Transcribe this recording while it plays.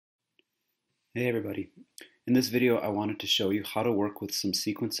Hey everybody. In this video I wanted to show you how to work with some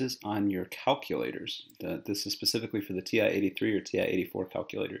sequences on your calculators. This is specifically for the TI-83 or TI-84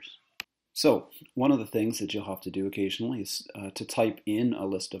 calculators. So one of the things that you'll have to do occasionally is to type in a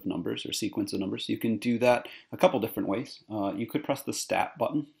list of numbers or sequence of numbers. You can do that a couple different ways. You could press the Stat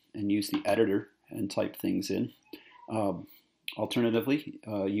button and use the editor and type things in. Alternatively,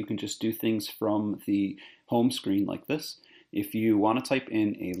 you can just do things from the home screen like this. If you want to type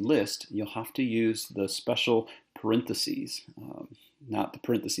in a list, you'll have to use the special parentheses, not the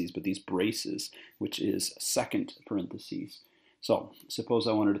parentheses, but these braces, which is second parentheses. So suppose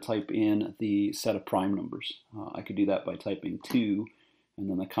I wanted to type in the set of prime numbers. I could do that by typing 2, and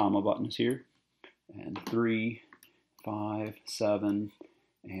then the comma button is here, and 3, 5, 7,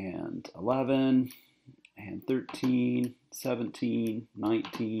 and 11, and 13, 17,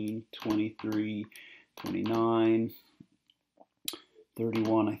 19, 23, 29,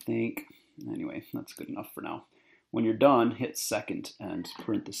 31, I think. Anyway, that's good enough for now. When you're done, hit second and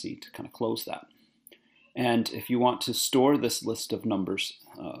parenthesis to kind of close that. And if you want to store this list of numbers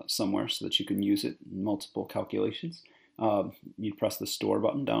somewhere so that you can use it in multiple calculations, you press the store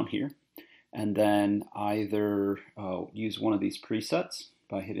button down here, and then either use one of these presets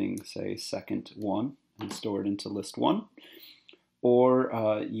by hitting, say, second 1 and store it into list 1,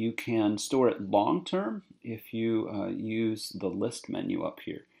 or you can store it long term if you use the list menu up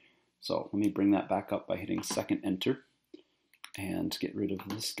here. So let me bring that back up by hitting second enter and get rid of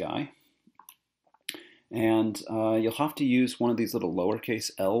this guy. And you'll have to use one of these little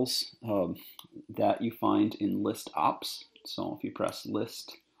lowercase l's that you find in list ops. So if you press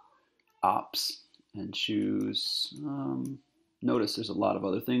list ops and choose, notice there's a lot of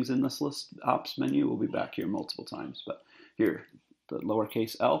other things in this list ops menu. We'll be back here multiple times, but here, the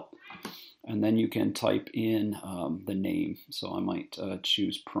lowercase l, and then you can type in the name. So I might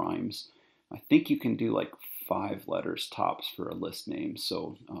choose primes. I think you can do like 5 letters tops for a list name,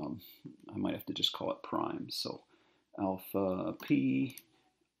 so I might have to just call it primes. So alpha P,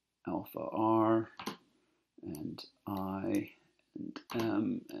 alpha R, and I, and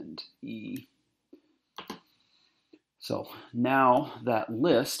M, and E. So now that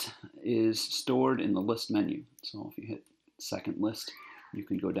list is stored in the list menu. So if you hit second list, you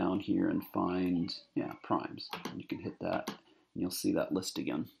can go down here and find, primes. And you can hit that and you'll see that list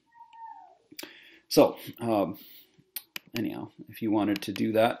again. So anyhow, if you wanted to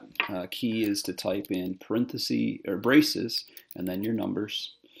do that, key is to type in parentheses or braces and then your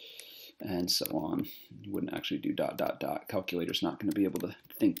numbers and so on. You wouldn't actually do ... Calculator's not going to be able to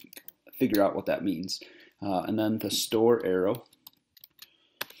figure out what that means. And then the store arrow,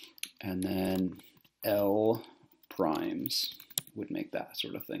 and then L primes would make that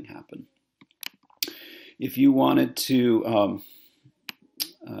sort of thing happen. If you wanted to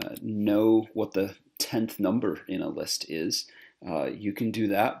know what the 10th number in a list is, you can do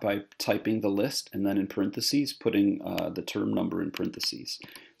that by typing the list and then in parentheses putting the term number in parentheses.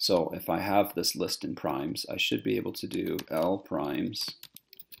 So if I have this list in primes, I should be able to do L primes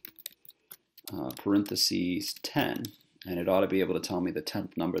parentheses 10, and it ought to be able to tell me the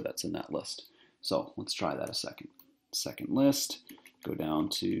 10th number that's in that list. So let's try that a second. Second list, go down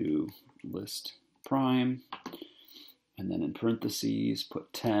to list prime, and then in parentheses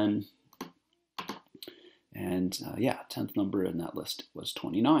put 10, and 10th number in that list was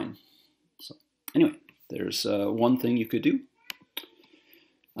 29. So anyway, there's one thing you could do.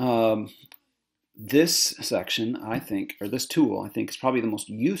 This section, I think, or this tool, I think, is probably the most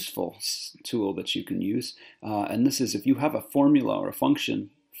useful tool that you can use. And this is if you have a formula or a function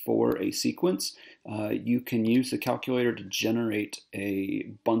for a sequence, you can use the calculator to generate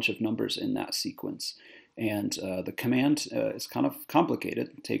a bunch of numbers in that sequence. And the command is kind of complicated.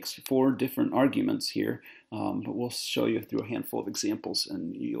 It takes 4 different arguments here, but we'll show you through a handful of examples,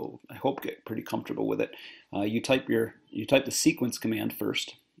 and you'll, I hope, get pretty comfortable with it. You type the sequence command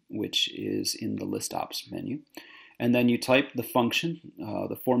first, which is in the list ops menu, and then you type the function,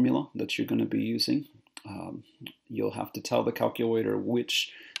 the formula that you're going to be using. You'll have to tell the calculator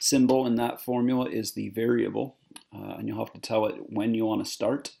which symbol in that formula is the variable, and you'll have to tell it when you want to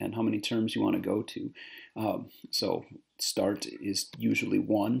start and how many terms you want to go to. So start is usually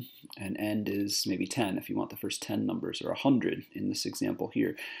 1, and end is maybe 10 if you want the first 10 numbers, or 100 in this example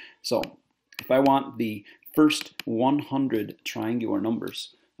here. So if I want the first 100 triangular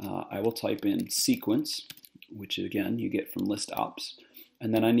numbers, I will type in sequence, which again you get from list ops,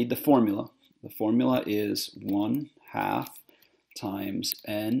 and then I need the formula. The formula is 1/2 times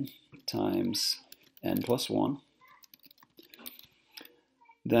n plus 1.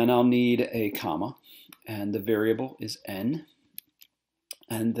 Then I'll need a comma, and the variable is n.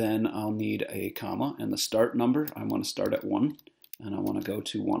 and then I'll need a comma, and the start number, I want to start at 1, and I want to go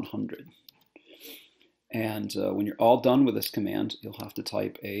to 100. And when you're all done with this command, you'll have to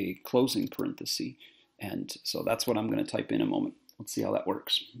type a closing parenthesis. And so that's what I'm going to type in a moment. Let's see how that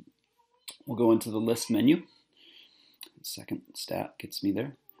works. We'll go into the list menu. Second stat gets me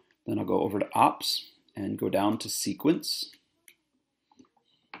there. Then I'll go over to ops and go down to sequence.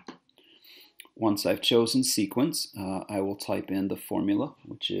 Once I've chosen sequence, I will type in the formula,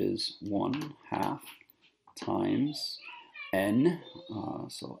 which is 1/2 times n,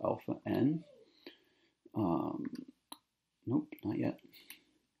 so alpha n. Nope, not yet.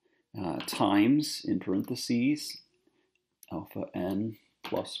 Times, in parentheses, alpha n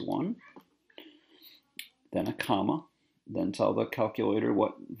plus 1. Then a comma. Then tell the calculator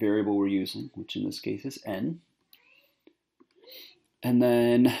what variable we're using, which in this case is n. And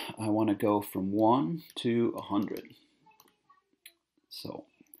then I want to go from 1 to 100. So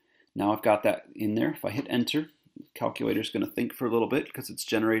now I've got that in there. If I hit enter, the calculator is going to think for a little bit because it's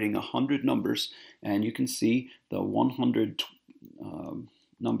generating 100 numbers. And you can see the 100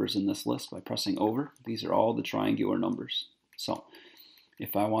 numbers in this list by pressing over. These are all the triangular numbers. So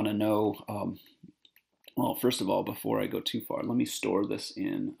if I want to know, well, first of all, before I go too far, let me store this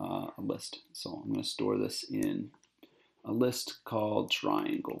in a list. So I'm going to store this in a list called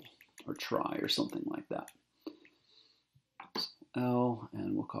triangle or try or something like that. So L,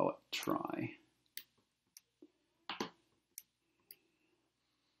 and we'll call it try.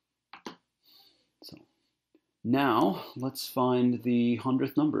 So now let's find the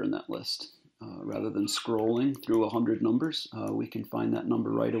 100th number in that list. Rather than scrolling through 100 numbers, we can find that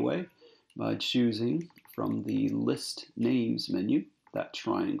number right away by choosing from the list names menu, that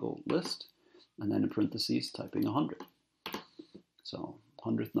triangle list, and then in parentheses typing 100. So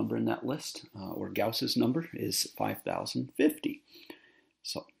 100th number in that list, or Gauss's number, is 5050.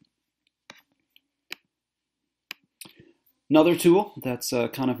 So another tool that's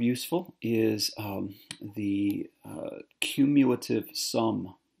kind of useful is the cumulative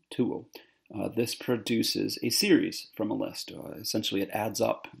sum tool. This produces a series from a list. Essentially, it adds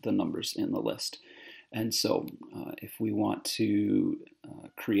up the numbers in the list. And so if we want to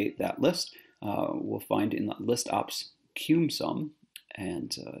create that list, we'll find in the list ops cumSum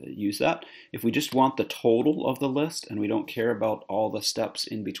and use that. If we just want the total of the list and we don't care about all the steps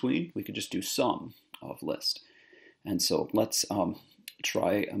in between, we could just do sum of list. And so let's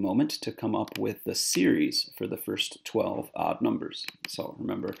try a moment to come up with the series for the first 12 odd numbers. So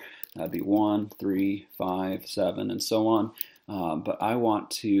remember, that'd be 1, 3, 5, 7, and so on. But I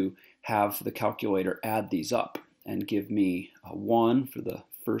want to have the calculator add these up and give me a 1 for the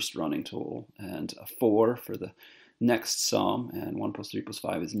first running total, and a 4 for the next sum, and 1 plus 3 plus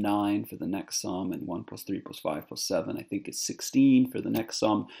 5 is 9 for the next sum, and 1 plus 3 plus 5 plus 7 I think is 16 for the next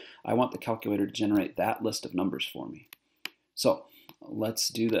sum. I want the calculator to generate that list of numbers for me. So let's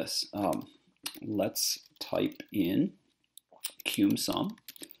do this. Let's type in cumSum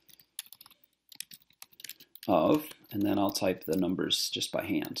of, and then I'll type the numbers just by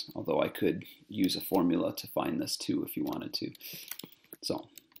hand, although I could use a formula to find this too if you wanted to. So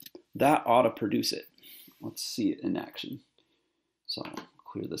that ought to produce it. Let's see it in action. So I'll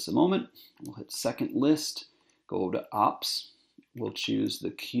clear this a moment. We'll hit second list, go to ops. We'll choose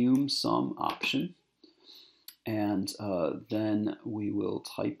the cumSum option. And then we will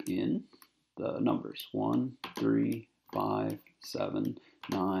type in the numbers 1, 3, 5, 7,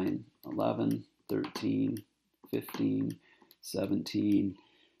 9, 11, 13, 15, 17,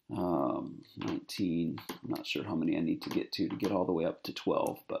 19. I'm not sure how many I need to get all the way up to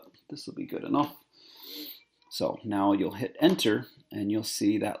 12, but this will be good enough. So now you'll hit enter and you'll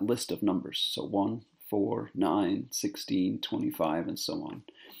see that list of numbers. So 1, 4, 9, 16, 25, and so on.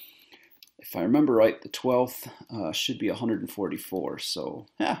 If I remember right, the 12th should be 144, so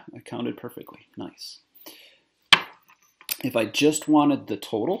yeah, I counted perfectly. Nice. If I just wanted the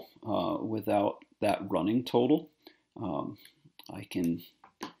total without that running total, I can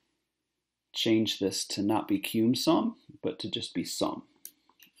change this to not be cumSum, but to just be sum.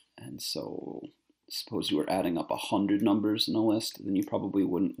 And so suppose you were adding up 100 numbers in a list, then you probably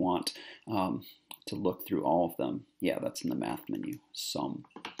wouldn't want to look through all of them. Yeah, that's in the math menu, sum.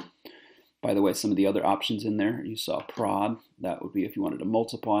 By the way, some of the other options in there, you saw prod. That would be if you wanted to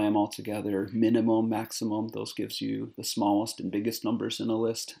multiply them all together. Minimum, maximum, those gives you the smallest and biggest numbers in a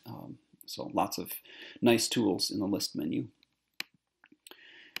list. So lots of nice tools in the list menu.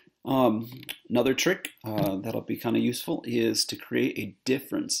 Another trick that'll be kind of useful is to create a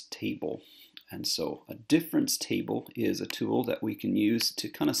difference table. And so a difference table is a tool that we can use to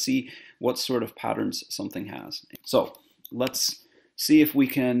kind of see what sort of patterns something has. So let's see if we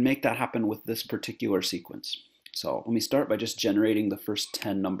can make that happen with this particular sequence. So let me start by just generating the first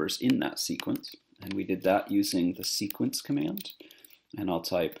 10 numbers in that sequence. And we did that using the sequence command. And I'll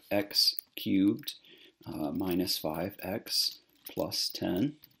type x cubed minus 5x plus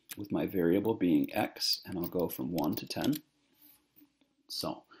 10 with my variable being x, and I'll go from 1 to 10.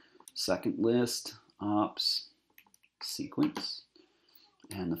 So second list, ops, sequence,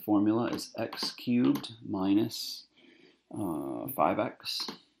 and the formula is x cubed minus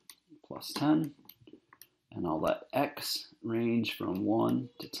 5x plus 10, and I'll let x range from 1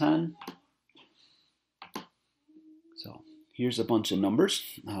 to 10. So here's a bunch of numbers.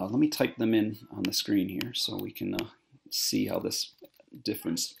 Let me type them in on the screen here so we can see how this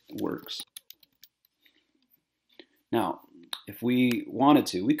difference works. Now, if we wanted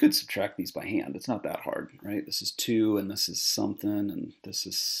to, we could subtract these by hand. It's not that hard, right? This is 2, and this is something, and this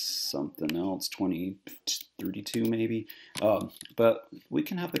is something else, 20, 32 maybe. But we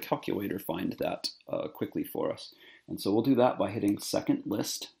can have the calculator find that quickly for us. And so we'll do that by hitting second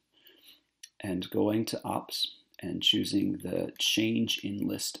list and going to ops and choosing the change in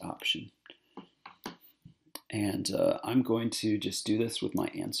list option. And I'm going to just do this with my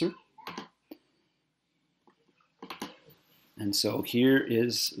answer. And so here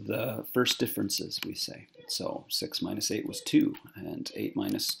is the first differences, we say. So 6 minus 8 was 2, and 8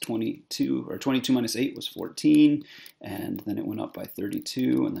 minus 22, or 22 minus 8 was 14, and then it went up by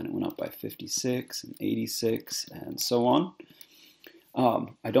 32, and then it went up by 56, and 86, and so on.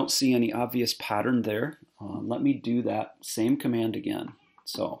 I don't see any obvious pattern there. Let me do that same command again.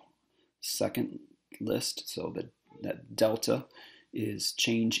 So second list, so that delta is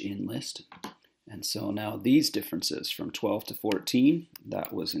change in list. And so now these differences from 12 to 14,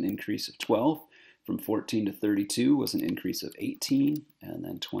 that was an increase of 12. From 14 to 32 was an increase of 18, and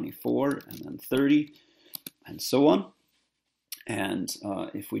then 24, and then 30, and so on. And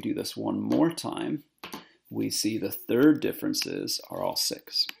if we do this one more time, we see the third differences are all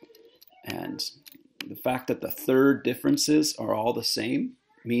 6. And the fact that the third differences are all the same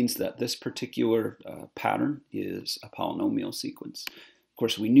means that this particular pattern is a polynomial sequence. Of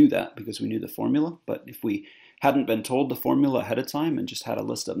course, we knew that because we knew the formula, but if we hadn't been told the formula ahead of time and just had a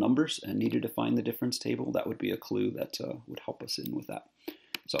list of numbers and needed to find the difference table, that would be a clue that would help us in with that.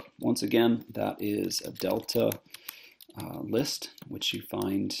 So once again, that is a delta list, which you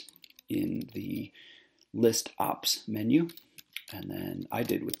find in the list ops menu, and then I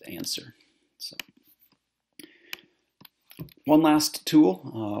did with the answer. So one last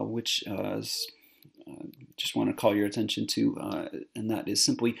tool, which is just want to call your attention to, and that is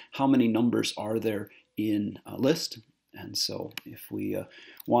simply how many numbers are there in a list. And so if we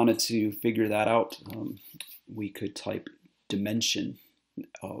wanted to figure that out, we could type dimension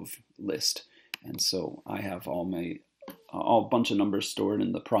of list. And so I have a bunch of numbers stored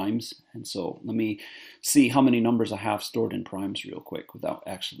in the primes. And so let me see how many numbers I have stored in primes real quick without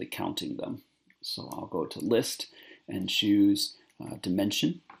actually counting them. So I'll go to list and choose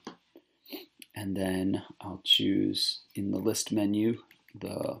dimension. And then I'll choose in the list menu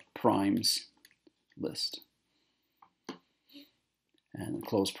the primes list and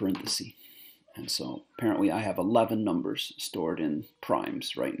close parenthesis. And so apparently I have 11 numbers stored in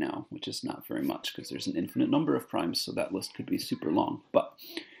primes right now, which is not very much because there's an infinite number of primes, so that list could be super long. But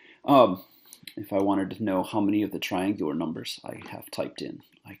if I wanted to know how many of the triangular numbers I have typed in,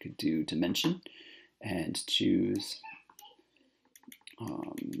 I could do dimension and choose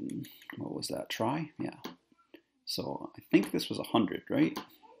what was that, try? Yeah. So I think this was 100, right?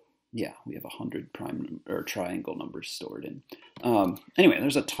 Yeah, we have 100 prime or triangle numbers stored in. Anyway,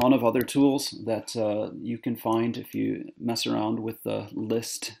 there's a ton of other tools that you can find if you mess around with the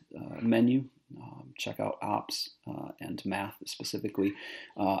list menu. Check out ops and math specifically.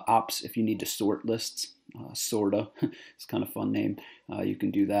 Ops, if you need to sort lists, sorta, it's kind of a fun name. You can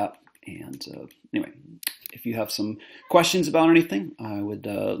do that. And anyway, if you have some questions about anything, I would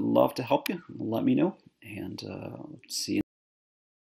love to help you. Let me know, and see you